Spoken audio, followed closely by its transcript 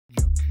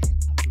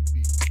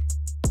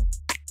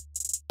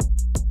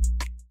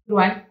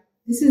One,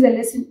 this is a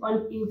lesson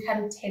on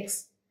income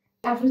tax.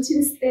 I've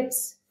written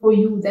steps for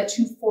you that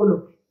you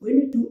follow when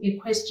you do a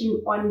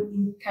question on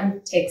income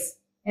tax.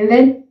 And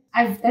then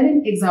I've done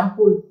an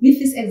example. With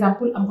this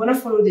example, I'm going to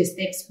follow the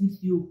steps with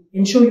you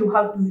and show you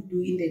how to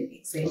do in the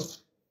exam.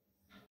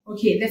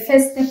 Okay, the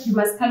first step, you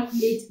must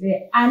calculate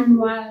the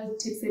annual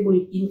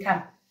taxable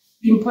income.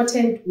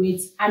 Important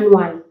words,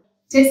 annual.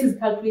 Tax is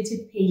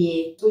calculated per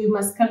year. So you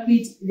must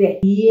calculate the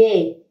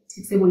year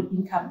taxable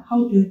income.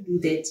 How do you do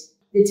that?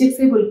 The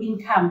taxable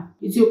income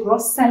is your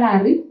gross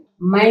salary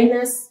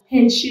minus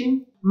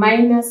pension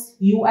minus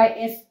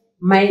UIF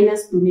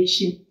minus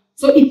donation.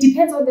 So it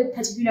depends on that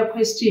particular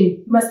question.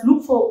 You must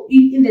look for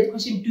in that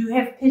question, do you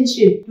have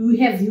pension? Do you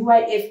have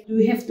UIF? Do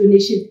you have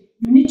donation?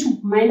 You need to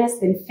minus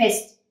them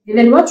first. And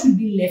then what will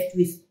be left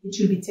with? It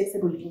will be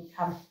taxable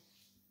income.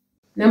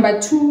 Number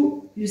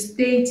two, you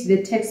state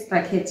the tax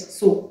bracket.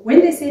 So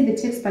when they say the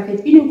tax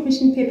bracket, in your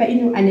question paper, in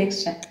your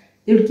annexure,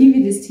 they will give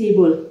you this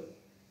table.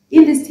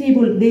 In this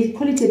table, they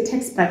call it a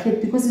tax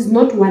bracket because it's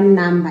not one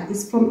number.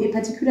 It's from a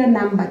particular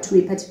number to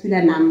a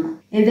particular number.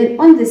 And then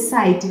on the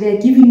side, they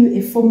are giving you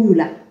a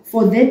formula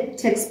for that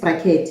tax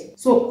bracket.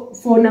 So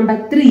for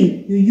number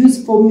 3, you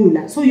use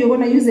formula. So you're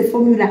going to use a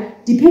formula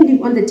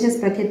depending on the tax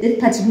bracket that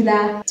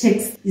particular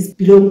tax is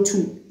belong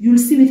to. You'll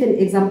see with an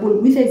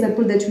example,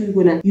 that we're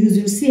going to use,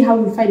 you'll see how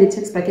you find the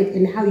tax bracket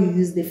and how you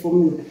use the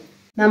formula.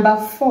 Number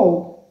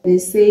 4, they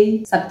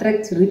say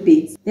subtract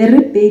rebates. The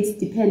rebates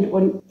depend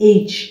on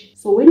age.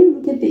 So when you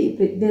look at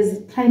there's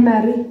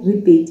primary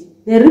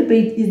rebate. The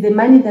rebate is the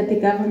money that the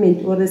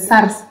government or the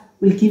SARS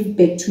will give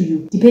back to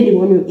you,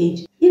 depending on your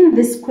age. In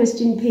this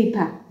question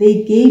paper,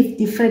 they gave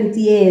different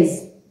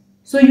years.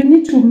 So you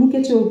need to look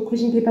at your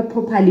question paper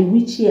properly.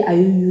 Which year are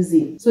you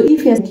using? So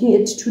if you're looking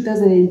at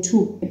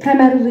 2002, a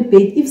primary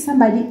rebate, if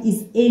somebody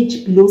is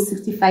age below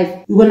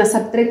 65, you're going to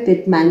subtract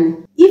that money.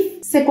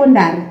 If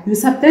secondary, you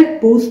subtract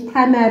both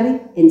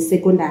primary and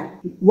secondary.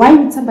 Why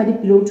would somebody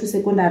belong to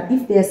secondary?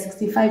 If they are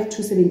 65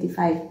 to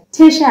 75.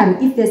 Tertiary,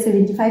 if they're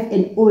 75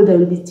 and older,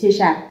 will be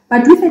tertiary.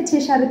 But with a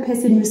tertiary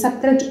person, you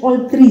subtract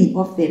all 3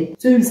 of them.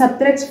 So you'll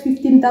subtract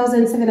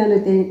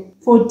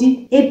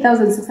 15,740,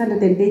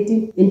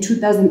 8,613, and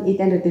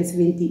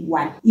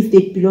 2,871 if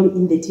they belong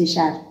in the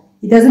tertiary.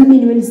 It doesn't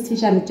mean when it's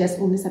tertiary, you just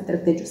only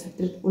subtract that, you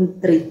subtract all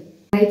 3.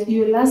 Right,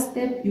 your last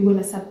step, you're going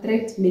to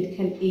subtract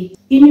medical aid.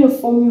 In your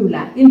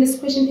formula, in this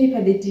question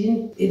paper, they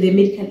didn't the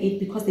medical aid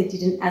because they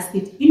didn't ask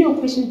it. In your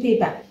question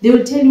paper, they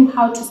will tell you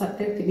how to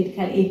subtract the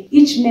medical aid.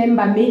 Each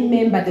member, main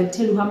member, they'll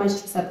tell you how much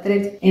to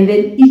subtract, and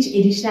then each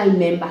additional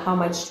member, how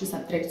much to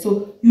subtract.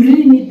 So you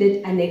really need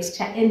that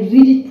annexure and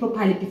read it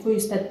properly before you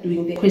start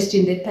doing the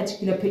question, that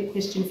particular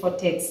question for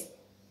tax.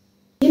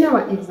 In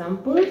our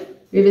example,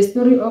 we have a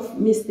story of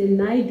Mr.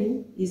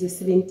 Naidu is a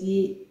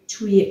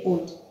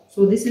 72-year-old.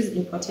 So this is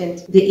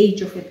important, the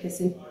age of a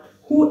person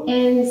who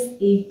earns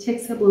a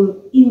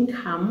taxable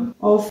income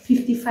of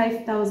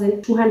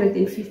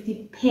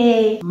 55,250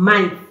 per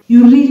month.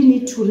 You really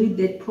need to read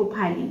that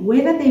properly,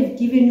 whether they've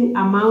given you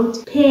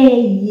amount per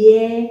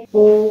year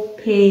or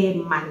per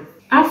month.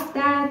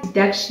 After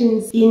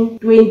deductions in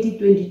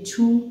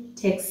 2022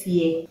 tax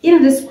year.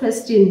 In this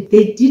question,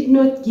 they did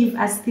not give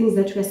us things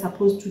that we're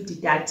supposed to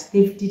deduct.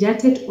 They've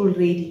deducted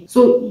already.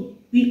 So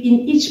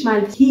in each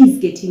month, he is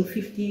getting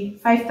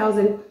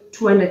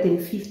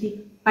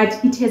 55,250,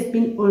 but it has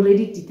been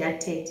already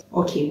deducted.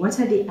 Okay, what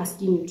are they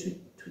asking you to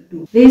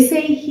do? They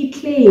say he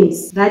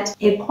claims that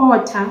a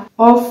quarter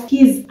of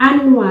his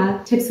annual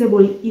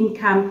taxable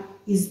income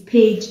is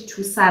paid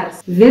to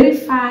SARS.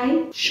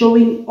 Verify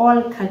showing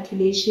all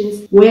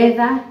calculations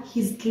whether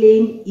his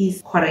claim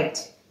is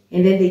correct.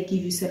 And then they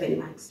give you 7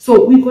 marks.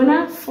 So we're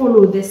gonna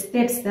follow the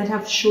steps that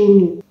I've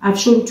shown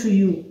to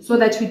you, so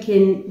that we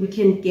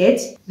can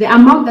get the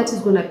amount that is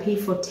gonna pay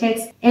for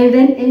tax,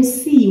 and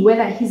see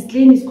whether his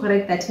claim is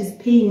correct, that he's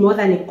paying more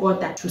than a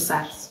quarter to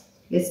SARS.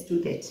 Let's do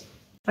that.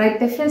 Right,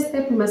 the first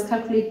step, we must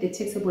calculate the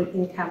taxable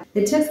income.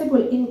 The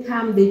taxable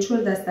income, they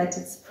told us that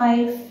it's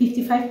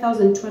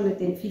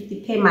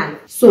 55,250 per month.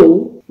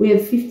 So we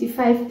have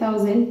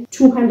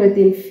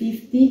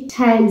 55,250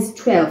 times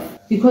 12,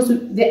 because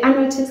the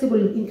annual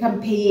taxable income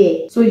per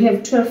year. So you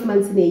have 12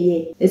 months in a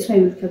year. That's why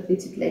we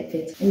calculate it like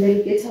that. And then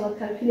we get our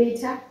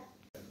calculator.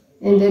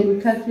 And then we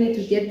calculate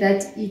to get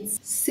that it's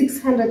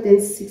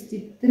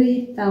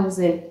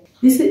 663,000.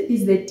 This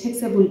is the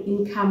taxable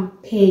income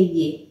per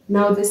year.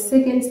 Now the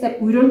second step,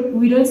 we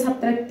don't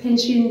subtract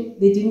pension.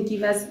 They didn't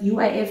give us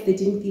UIF. They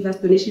didn't give us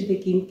donation. They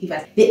didn't give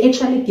us. They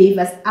actually gave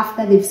us,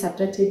 after they've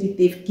subtracted it,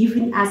 they've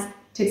given us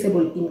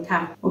taxable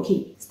income.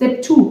 Okay.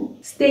 Step 2,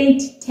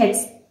 state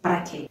tax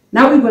bracket.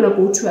 Now we're gonna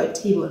go to our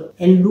table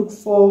and look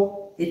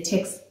for the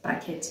tax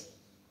bracket.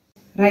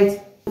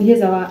 Right.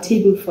 Here's our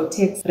table for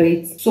tax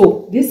rates.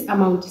 So this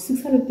amount,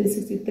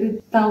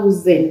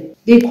 663,000,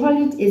 they call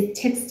it a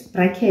tax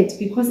bracket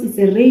because it's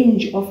a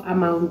range of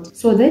amount.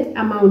 So that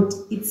amount,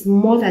 it's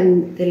more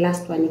than the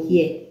last one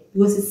here,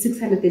 because it's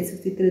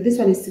 663. This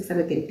one is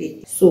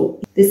 630. So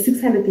the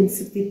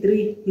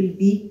 663 will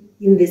be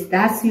in this.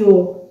 That's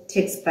your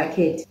tax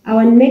bracket.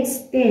 Our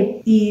next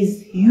step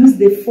is use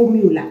the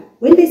formula.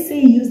 When they say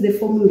use the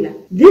formula,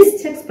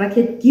 this tax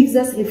bracket gives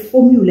us a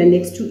formula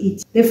next to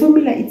it. The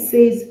formula, it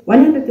says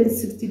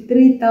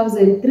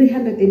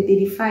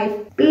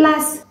 163,335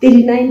 plus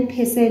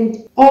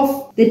 39%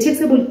 of the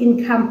taxable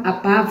income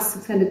above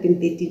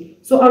 613.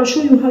 So I'll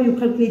show you how you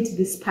calculate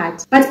this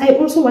part. But I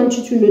also want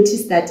you to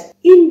notice that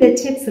in the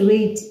tax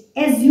rate,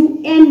 as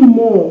you earn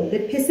more, the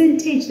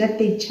percentage that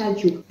they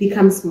charge you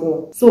becomes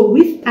more. So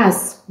with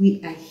us,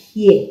 we are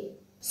here.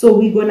 So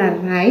we're gonna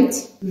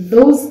write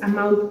those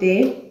amount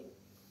there.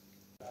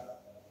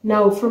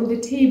 Now from the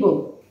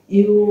table,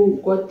 you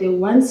got the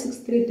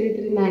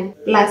 163,339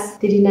 plus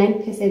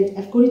 39%.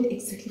 I've got it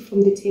exactly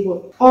from the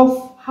table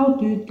of how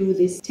do you do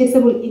this?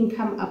 Taxable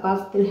income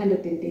above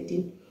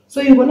 313. So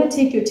you're going to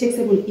take your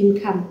taxable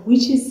income,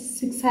 which is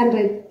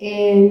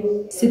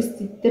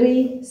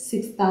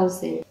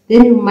 663,600.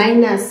 Then you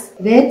minus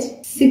that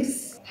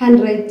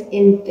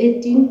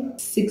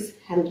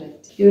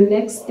 613,600. Your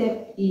next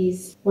step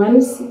is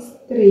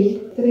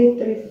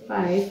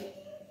 163,335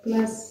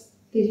 plus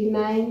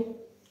 39%.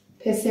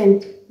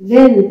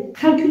 Then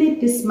calculate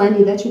this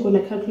money that you're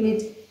going to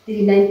calculate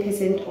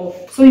 39% of.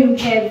 So you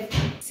have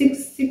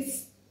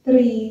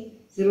 663,000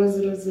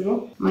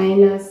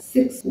 minus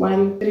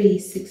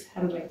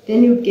 613,600.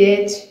 Then you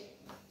get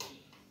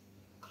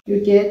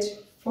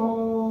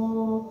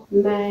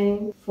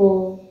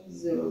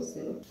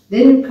 49400.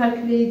 Then you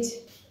calculate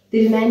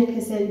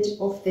 39%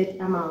 of that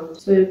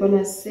amount. So you're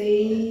gonna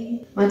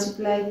say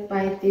multiplied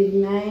by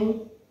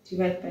 39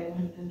 divided by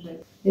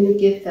 100. Then you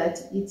get that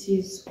it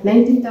is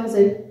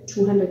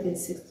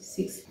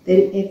 19,266.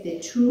 Then add the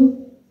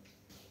 2.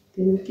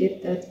 Then you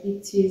get that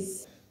it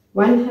is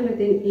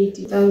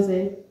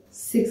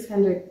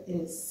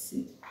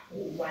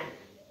 180,661.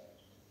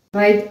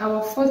 Right,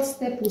 our fourth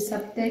step, we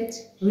subtract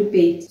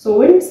rebate. So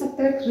when we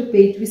subtract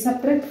rebate, we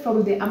subtract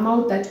from the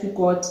amount that we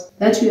got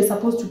that we are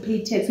supposed to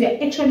pay tax. We are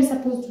actually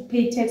supposed to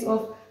pay tax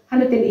of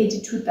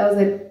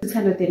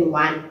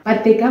 182,601,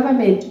 but the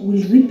government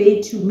will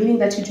rebate you, meaning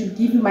that it will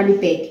give you money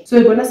back. So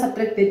you're going to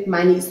subtract that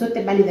money. It's not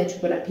the money that you're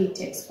going to pay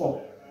tax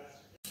for.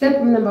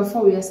 Step number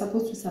 4, we are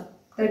supposed to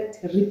subtract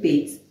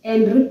rebates,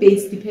 and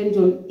rebates depend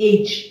on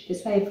age.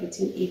 That's why I've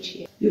written age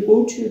here. You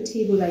go to your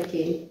table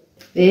again.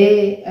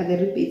 There are the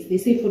rebates. They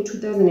say for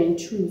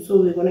 2002, so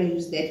we're going to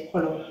use that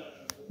column.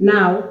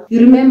 Now,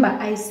 you remember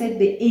I said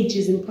the age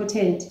is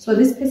important. So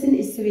this person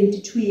is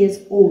 72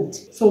 years old.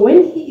 So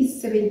when he is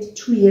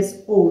 72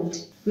 years old,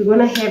 we're going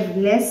to have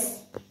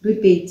less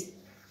rebate.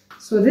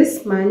 So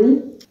this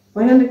money,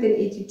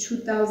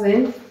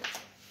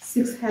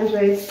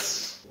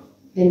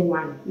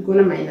 182,601, we're going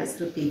to minus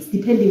rebates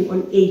depending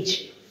on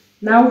age.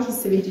 Now he's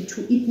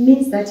 72. It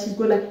means that he's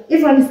gonna,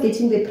 everyone is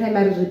getting the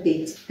primary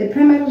rebate. The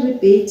primary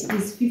rebate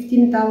is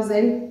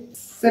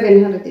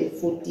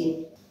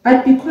 15,714.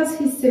 But because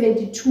he's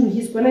 72,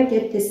 he's gonna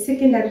get the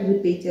secondary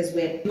rebate as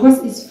well.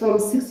 Because it's from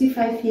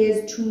 65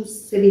 years to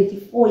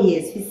 74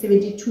 years. He's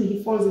 72,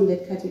 he falls in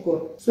that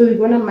category. So we're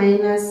gonna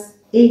minus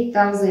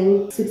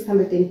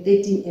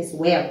 8,613 as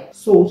well.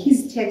 So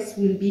his tax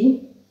will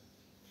be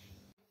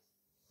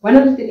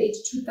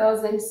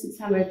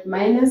 182,600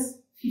 minus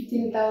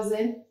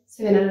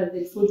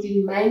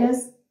 15,714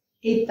 minus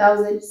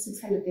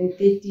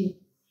 8,613.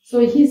 So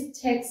his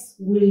tax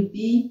will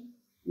be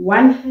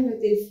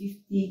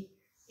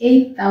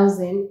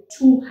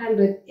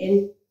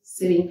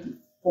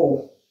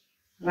 158,274.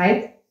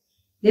 Right?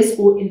 Let's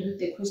go and read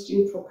the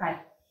question properly.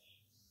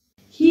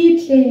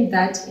 He claimed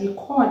that a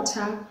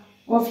quarter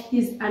of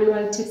his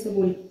annual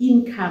taxable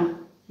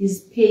income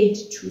is paid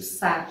to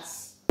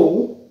SARS.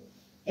 So,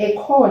 a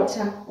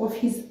quarter of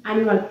his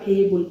annual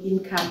payable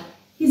income.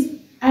 His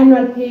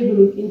annual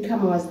payable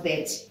income was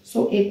that.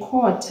 So a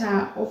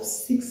quarter of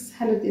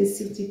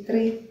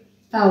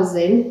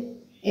 663,000,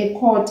 a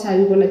quarter,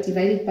 we're going to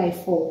divide it by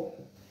 4.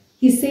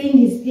 He's saying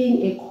he's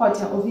paying a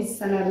quarter of his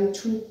salary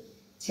to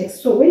tax.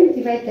 So when you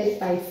divide that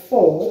by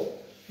 4,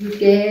 you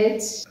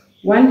get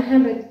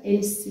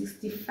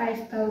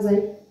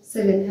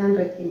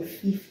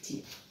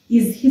 165,750.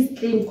 Is his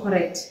claim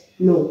correct?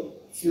 No,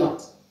 it's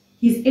not.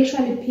 He's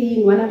actually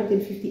paying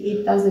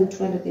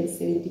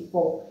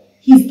 158,274.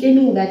 He's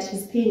claiming that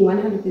he's paying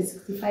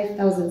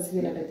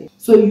 165,700.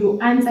 So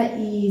your answer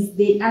is,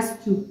 they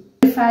ask you,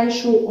 verify,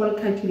 show all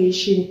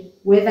calculation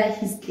whether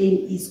his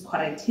claim is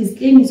correct. His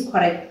claim is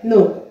correct.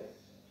 No,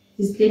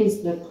 his claim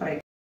is not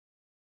correct.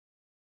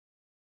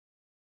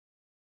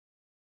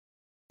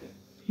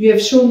 You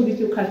have shown with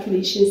your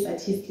calculations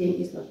that his claim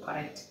is not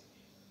correct.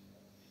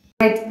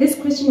 Right, this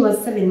question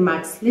was 7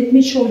 marks. Let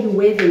me show you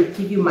where they will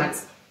give you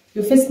marks.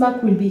 Your first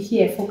mark will be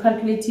here for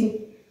calculating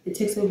the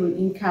taxable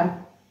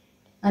income.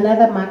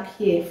 Another mark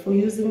here for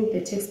using the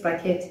tax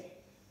bracket.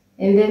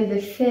 And then the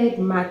third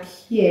mark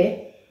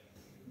here.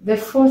 The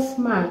fourth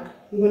mark,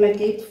 we're going to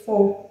get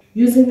for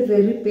using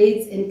the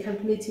rebates and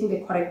calculating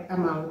the correct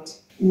amount.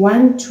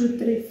 1, 2,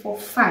 3, 4,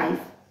 5.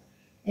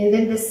 And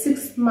then the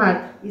sixth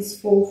mark is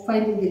for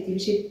finding the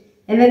division.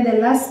 And then the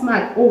last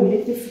mark, oh,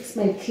 let me fix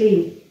my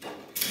claim,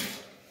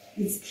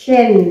 It's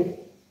claim.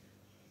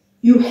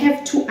 You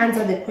have to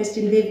answer the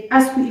question. They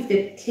ask you if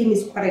the claim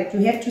is correct.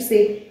 You have to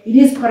say it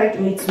is correct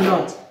or it's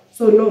not.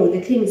 So no,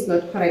 the claim is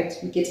not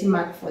correct. You get a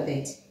mark for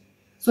that.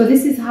 So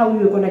this is how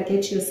you're going to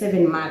get your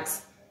 7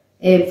 marks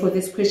for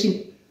this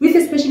question. With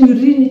this question, you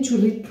really need to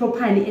read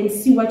properly and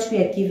see what you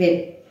are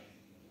given.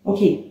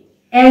 Okay,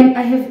 and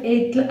I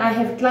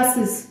have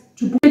classes.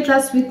 To book a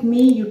class with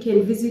me, you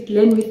can visit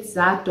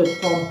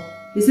learnwithza.com.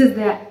 This is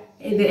the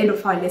end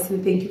of our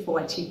lesson. Thank you for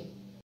watching.